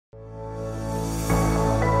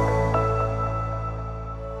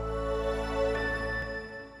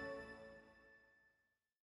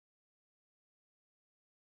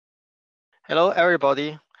Hello,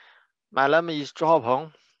 everybody. My name is Zhu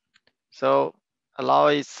Haopeng. So, allow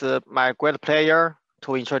it's my great pleasure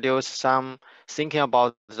to introduce some thinking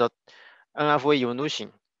about the NFV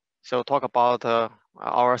evolution. So, talk about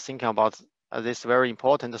our thinking about these very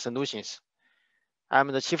important solutions. I'm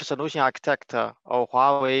the chief solution architect of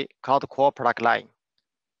Huawei Cloud Core product line.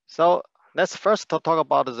 So, let's first talk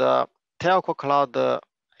about the Telco Cloud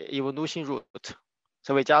evolution route.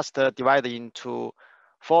 So, we just divide into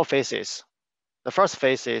 4 phases. The first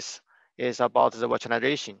phase is about the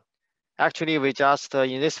virtualization. Actually, we just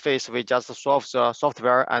in this phase we just solve the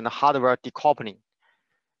software and hardware decoupling.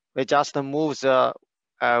 We just move the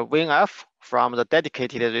WinF from the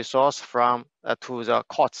dedicated resource to the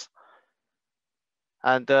COTS.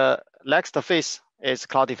 And the next phase is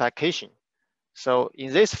cloudification. So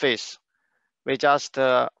in this phase, we just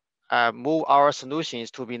move our solutions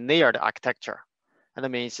to be layered architecture. And that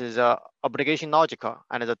means the obligation logical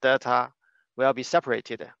and the data will be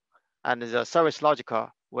separated, and the service logical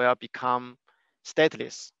will become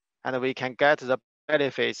stateless, and we can get the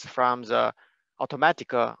benefits from the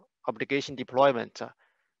automatic obligation deployment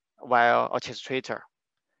via orchestrator.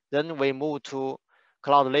 Then we move to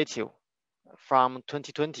cloud native from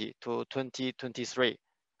 2020 to 2023,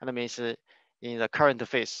 and that means in the current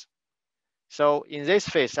phase. So in this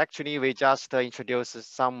phase, actually, we just introduce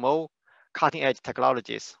some more cutting edge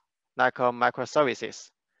technologies like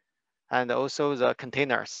microservices and also the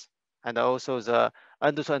containers and also the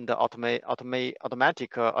end-to-end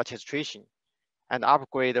automatic orchestration and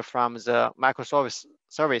upgrade from the microservice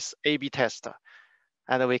service A/B test.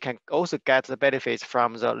 And we can also get the benefits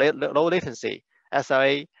from the low latency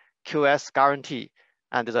SLA, QoS guarantee,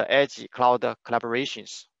 and the edge cloud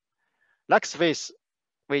collaborations. Next phase,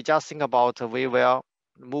 we just think about we will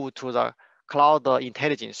move to the cloud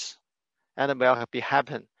intelligence, and will be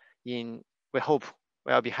happen in, we hope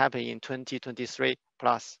will be happening in 2023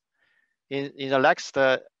 plus. In the next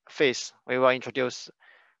phase, we will introduce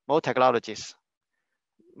more technologies,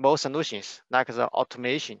 more solutions like the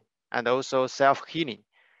automation and also self-healing,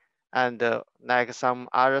 and like some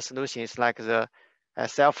other solutions like the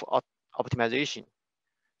self-optimization.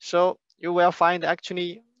 So you will find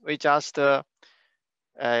actually we just on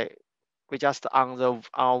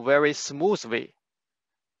a very smooth way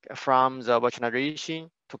from the virtualization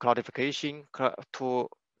to cloudification to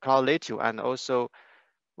cloud native, and also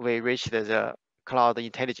we reach the cloud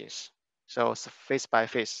intelligence. So it's phase by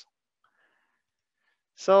phase.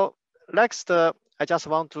 So next, I just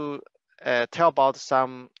want to tell about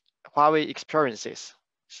some Huawei experiences.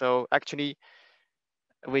 So actually,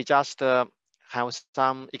 we just have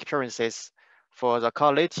some experiences for the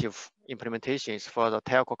cloud native implementations for the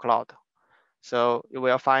telco cloud. So you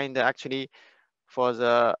will find actually for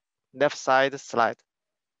the left side slide,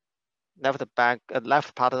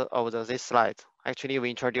 left part of this slide. Actually, we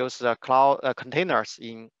introduce the cloud containers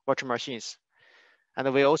in virtual machines.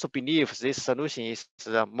 And we also believe this solution is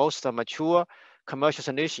the most mature commercial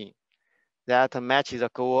solution that matches the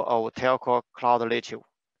goal of telco cloud native.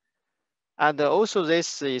 And also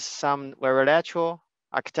this is some very natural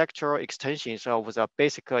architectural extensions of the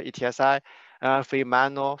basic ETSI NFV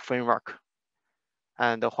manual framework.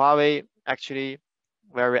 And Huawei actually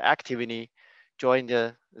very actively joined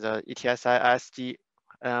the ETSI SG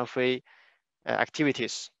NFV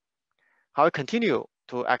activities. Huawei continue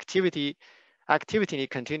to activity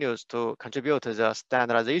continues to contribute to the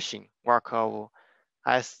standardization work of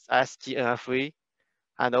SG NFV,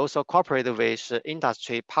 and also cooperate with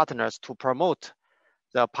industry partners to promote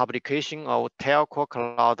the publication of telco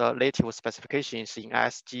cloud native specifications in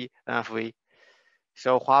SG NFV.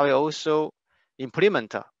 So Huawei also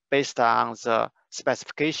implement based on the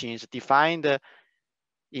specifications defined in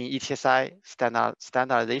ETSI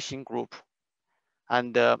standardization group.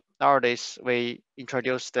 And nowadays we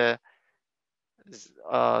introduced a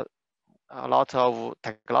lot of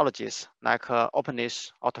technologies like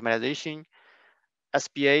openness, automation,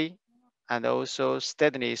 SBA, and also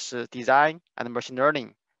steadiness design and machine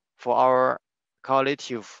learning for our cloud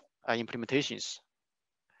native implementations.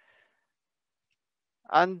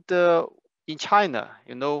 And in China,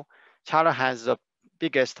 China has the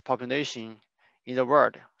biggest population in the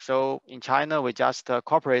world. So in China, we just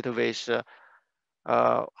cooperate with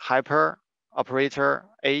hyper operator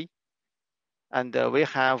A, and we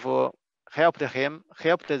have helped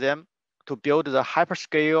them to build the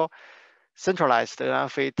hyperscale centralized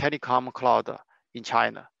NFV telecom cloud in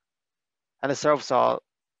China, and serves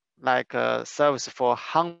like service for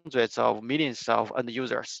hundreds of millions of end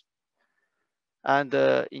users. And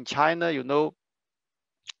in China,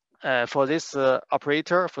 for this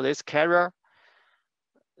operator, for this carrier,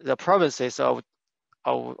 the provinces of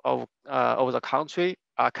of the country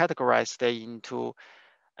are categorized into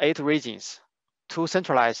 8 regions, 2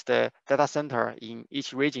 centralized data center in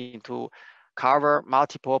each region to cover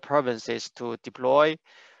multiple provinces to deploy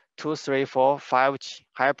 2, 3, 4, 5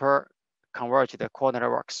 hyper converged core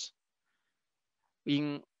networks.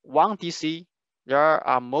 In one DC, there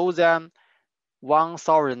are more than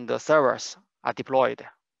 1,000 servers are deployed.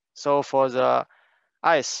 So for the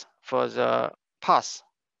ICE, for the pass,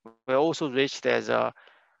 we also reached as a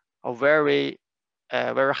very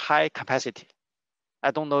high capacity.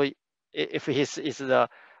 I don't know if it is the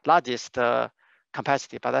largest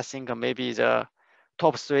capacity, but I think maybe the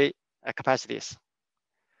top 3 capacities.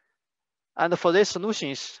 And for these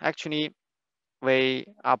solutions, actually, we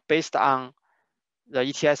are based on the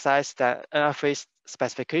ETSI NFV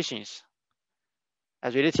specifications,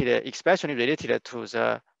 especially related to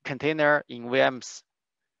the container in VMs.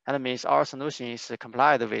 And that means our solution is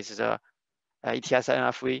complied with the ETSI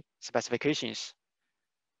NFV specifications.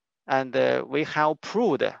 And we have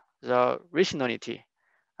proved the rationality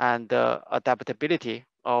and adaptability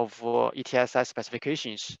of ETSI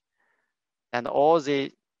specifications. And all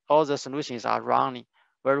the solutions are running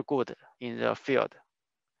very good in the field.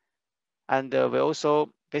 And we also,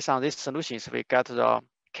 based on these solutions, we got the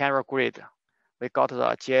carrier grade, we got the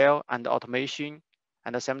agile and automation,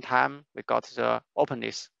 and at the same time, we got the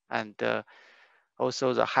openness and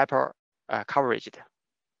also the hyper coverage.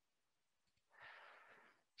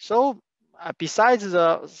 So besides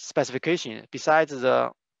the specification, besides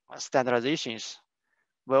the standardizations,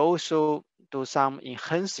 we also do some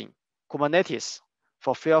enhancing Kubernetes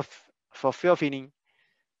for fulfilling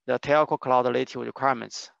the Telco Cloud Native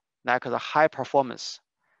requirements, like the high performance,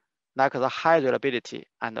 like the high reliability,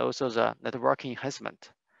 and also the networking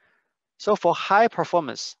enhancement. So for high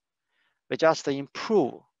performance, we just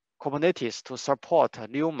improve Kubernetes to support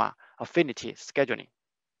NUMA affinity scheduling.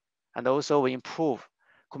 And also we improve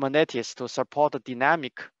Kubernetes to support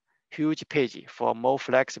dynamic huge page for more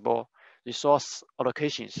flexible resource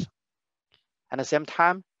allocations. At the same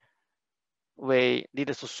time, we need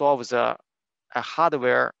to solve the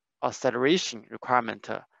hardware acceleration requirement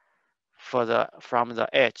from the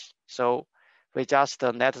edge. So we just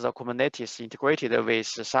let the Kubernetes integrated with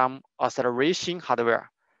some acceleration hardware,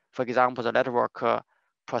 for example, the network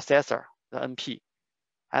processor, the NP.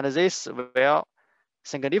 And this will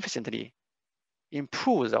significantly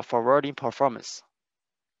improve the forwarding performance.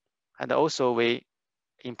 And also we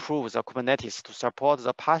improve the Kubernetes to support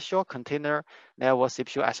the partial container level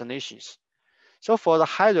CPU assignations. So for the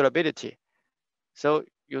high reliability, so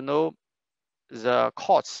you know the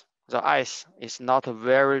COTS, the ICE is not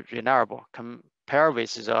very reliable compared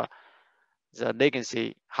with the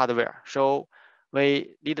legacy hardware. So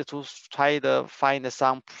we need to try to find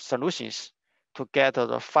some solutions to get the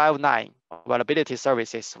 5-9 availability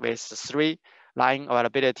services with 3-line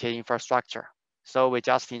availability infrastructure. So we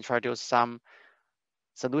just introduced some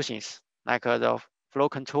solutions like the flow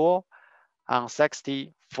control on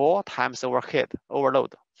 64 times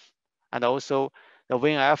overload, and also the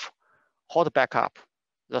WinF hot backup,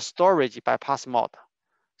 the storage bypass mode.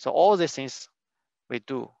 So all these things we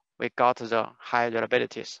do, we got the high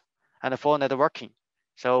reliabilities. And for networking,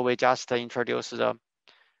 so we just introduce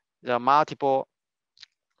the multiple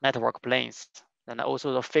network planes, and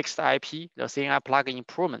also the fixed IP, the CNI plugin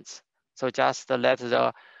improvements. So just let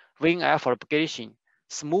the WinF application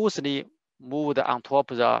smoothly moved on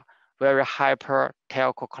top of the very hyper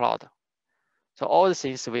telco cloud. So all the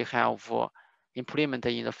things we have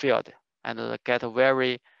implemented in the field and get a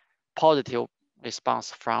very positive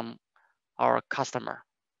response from our customer.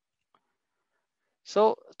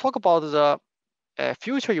 So talk about the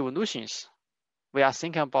future evolutions. We are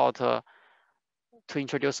thinking about to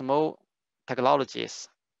introduce more technologies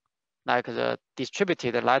like the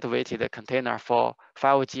distributed lightweighted container for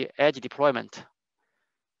 5G edge deployment.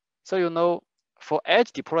 So you know, for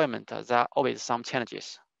edge deployment, there are always some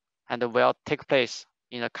challenges and will take place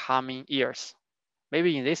in the coming years.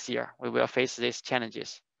 Maybe in this year, we will face these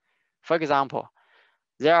challenges. For example,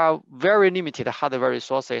 there are very limited hardware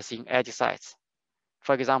resources in edge sites.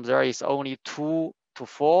 For example, there is only 2 to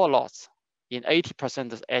 4 lots in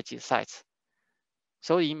 80% of edge sites.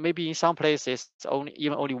 So maybe in some places, only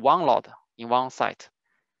 1 lot in one site.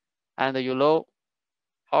 And you know,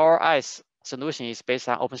 our ICE solution is based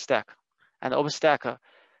on OpenStack. And OpenStack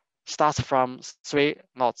starts from 3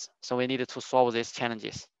 nodes. So we need to solve these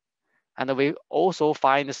challenges. And we also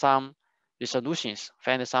find some solutions.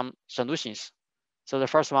 So the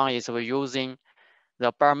first one is we're using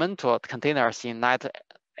the bare metal containers in net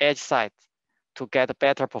edge site to get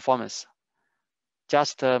better performance.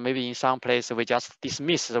 Just maybe in some place we just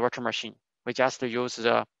dismiss the virtual machine we just use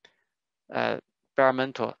the bare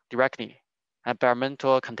metal directly and bare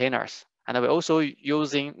metal containers. And we're also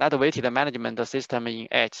using net-weighted management system in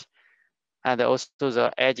Edge, and also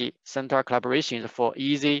the Edge center collaborations for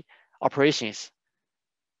easy operations.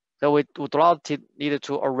 So we do not need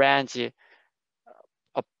to arrange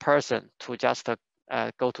a person to just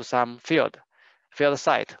go to some field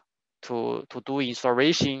site to do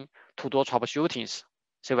installation, to do troubleshootings.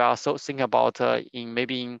 So we also think about in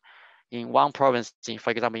one province,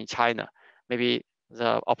 for example, in China, maybe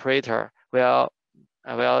the operator will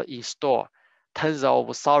install tens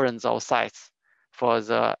of thousands of sites for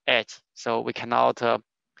the edge. So we cannot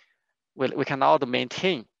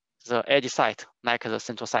maintain the edge site like the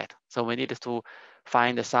central site. So we need to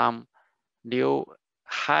find some new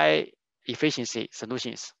high efficiency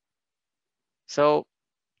solutions. So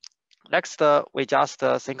next, we just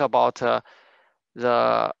think about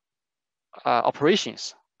the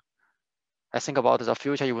operations. I think about the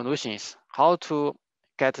future evolutions, how to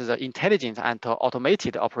get the intelligent and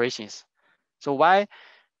automated operations. So why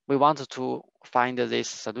we want to find these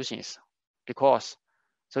solutions? Because,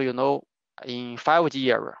 so in 5G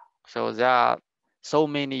era, so there are so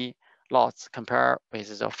many lots compared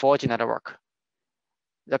with the 4G network.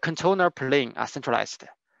 The controller plane are centralized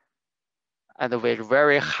and with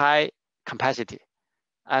very high capacity.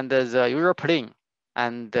 And the user plane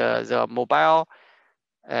and the mobile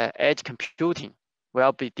edge computing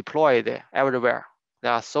will be deployed everywhere.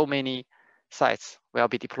 There are so many sites will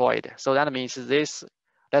be deployed. So that means this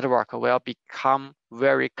network will become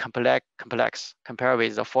very complex compared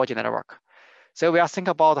with the 4G network. So we are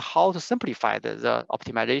thinking about how to simplify the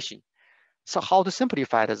optimization. So how to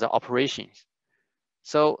simplify the operations.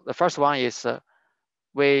 So the first one is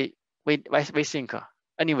we think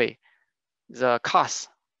anyway, the cost,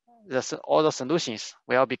 all the solutions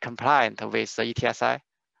will be compliant with the ETSI.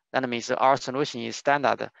 That means our solution is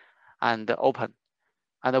standard and open.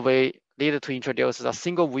 And we need to introduce a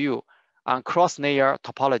single view on cross-layer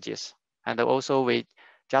topologies. And also we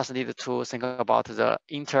just need to think about the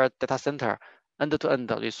inter-data center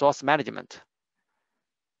end-to-end resource management.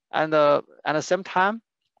 And at the same time,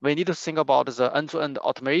 we need to think about the end-to-end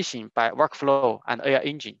automation by workflow and AI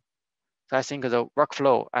engine. So I think the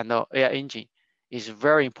workflow and the AI engine is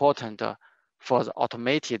very important for the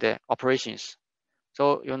automated operations.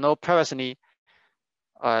 So previously,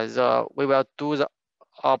 we will do the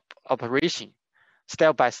operation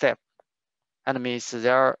step by step, and means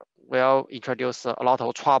there will introduce a lot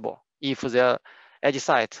of trouble if the edge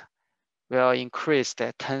site will increase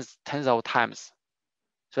the tens of times.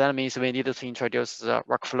 So that means we need to introduce the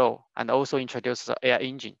workflow and also introduce the AI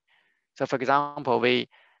engine. So for example, we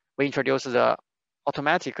introduce the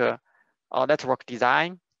automatic network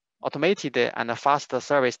design, automated and faster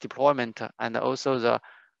service deployment, and also the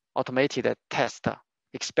automated test,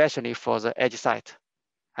 especially for the edge site,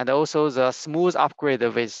 and also the smooth upgrade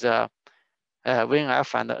with the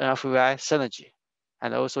VNF and NFV synergy,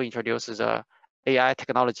 and also introduce the AI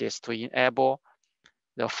technologies to enable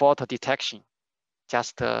the fault detection,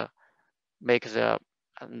 just make the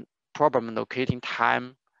problem locating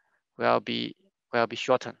time will be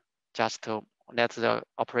shortened, just to let the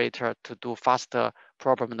operator to do faster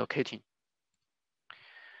problem locating.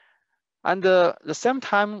 And at the same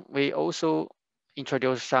time, we also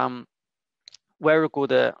introduce some very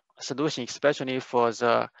good solution, especially for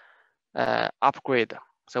the upgrade.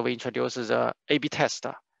 So we introduce the A/B test.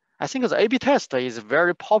 I think the A/B test is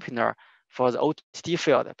very popular for the OTT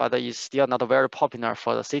field, but it's still not very popular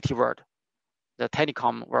for the CT world, the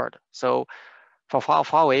telecom world. So for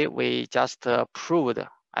Huawei, we just proved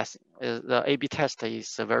as the A/B test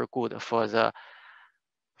is very good for the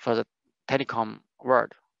telecom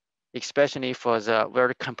world, especially for the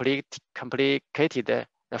very complicated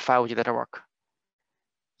the 5G network.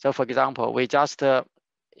 So for example, we just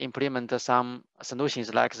implement some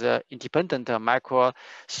solutions like the independent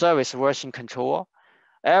microservice version control.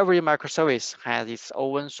 Every microservice has its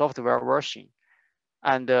own software version,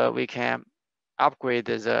 and we can upgrade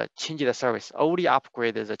the changed service, only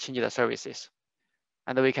upgrade the changed services.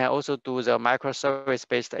 And we can also do the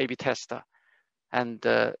microservice-based A/B test. And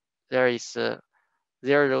there is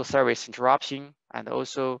zero service interruption, and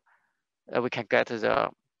also we can get the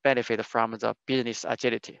benefit from the business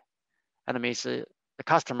agility. And it means the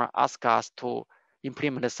customer asks us to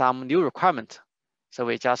implement some new requirement. So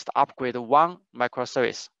we just upgrade one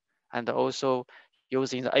microservice, and also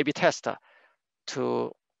using the A/B test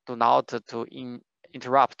to not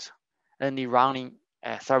interrupt any running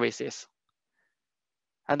services.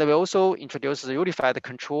 And we also introduce the unified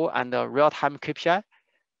control and real-time KPI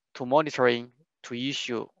to monitoring to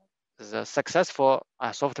issue the successful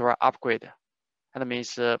software upgrade. And that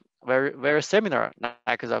means very similar,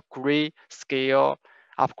 like the gray scale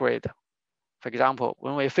upgrade. For example,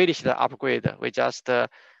 when we finish the upgrade, we just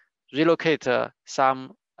relocate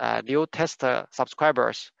some new test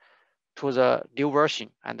subscribers to the new version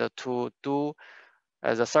and to do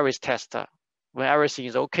the service test. When everything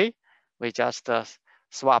is okay, we just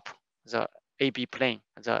swap the AB plane,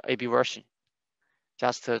 the AB version,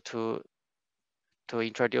 just to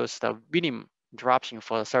introduce the minimum interruption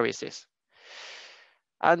for the services.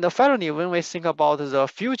 And finally, when we think about the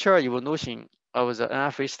future evolution of the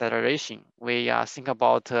NFV standardization, we think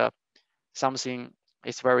about something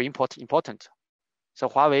is very important. So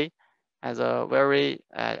Huawei, as a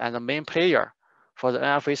as a main player for the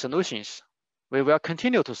NFV solutions, we will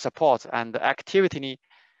continue to support and actively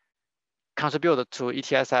contribute to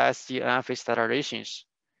ETSI NFV standardizations,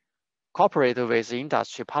 cooperate with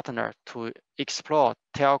industry partners to explore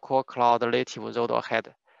Telco Cloud Native road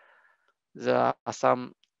ahead. There are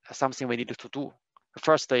something we need to do.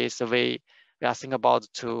 First is we are thinking about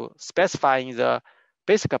to specifying the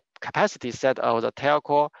basic capacity set of the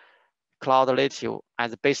Telco Cloud Native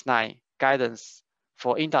as baseline guidance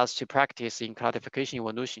for industry practice in cloudification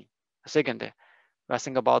evolution. Second, we are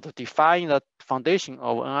thinking about defining the foundation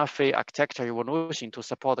of NFV architecture evolution to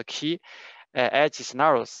support the key edge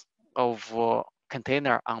scenarios of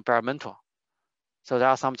container environmental. So there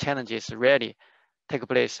are some challenges will take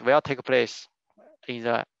place in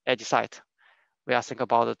the edge site. We are thinking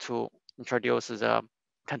about to introduce the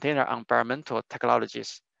container environmental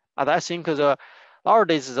technologies. And I think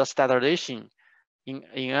nowadays the standardization in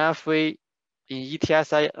NFV, in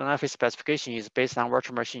ETSI NFV specification is based on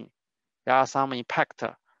virtual machine. There are some impact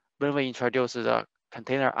when we introduce the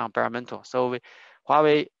container environmental. So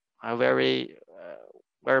Huawei very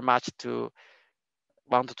much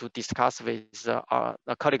want to discuss with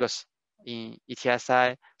the colleagues in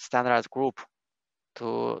ETSI standardized group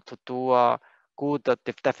to do good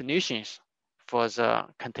definitions for the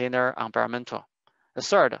container environmental. The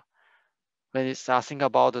third, when it's think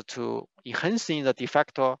about to enhancing the de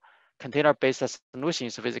facto container-based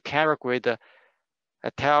solutions with carrier-grade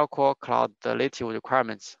telco cloud native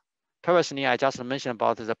requirements. Previously, I just mentioned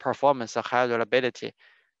about the performance, high reliability,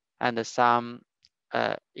 and some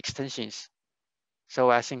extensions. So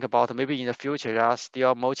I think about maybe in the future, there are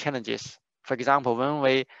still more challenges. For example, when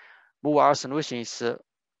we move our solutions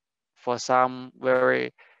for some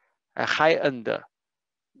very high-end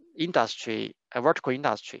industry, vertical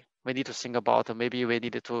industry, we need to think about maybe we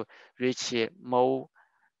need to reach more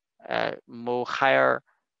higher,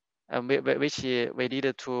 which we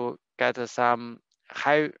need to get some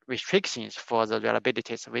high restrictions for the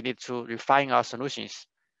reliabilities. We need to refine our solutions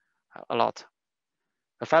a lot.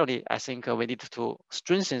 But finally, I think we need to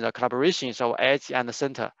strengthen the collaborations of edge and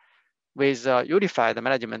center with unified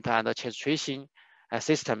management and administration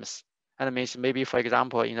systems. And it means maybe, for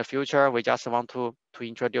example, in the future, we just want to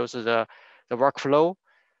introduce the workflow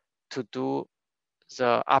to do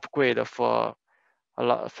the upgrade for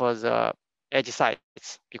the edge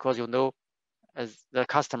sites, because as the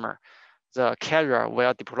customer, the carrier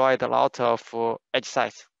will deploy a lot of edge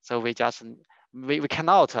sites. So we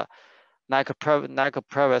cannot like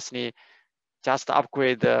previously just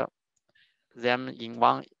upgrade them in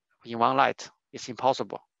one night. It's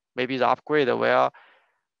impossible. Maybe the upgrade will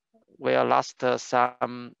last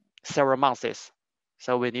several months.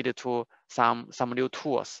 So we need to some new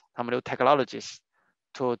tools, some new technologies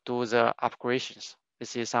to do the upgradations.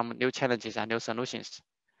 This is some new challenges and new solutions.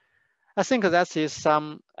 I think that is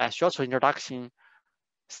some short introduction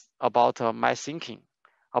about my thinking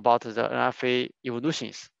about the NFV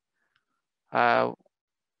evolutions.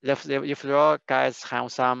 If you guys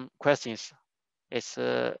have some questions, it's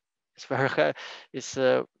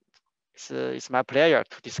my pleasure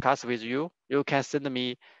to discuss with you. You can send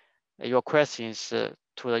me your questions to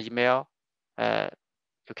the email.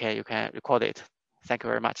 You can record it. Thank you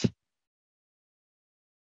very much.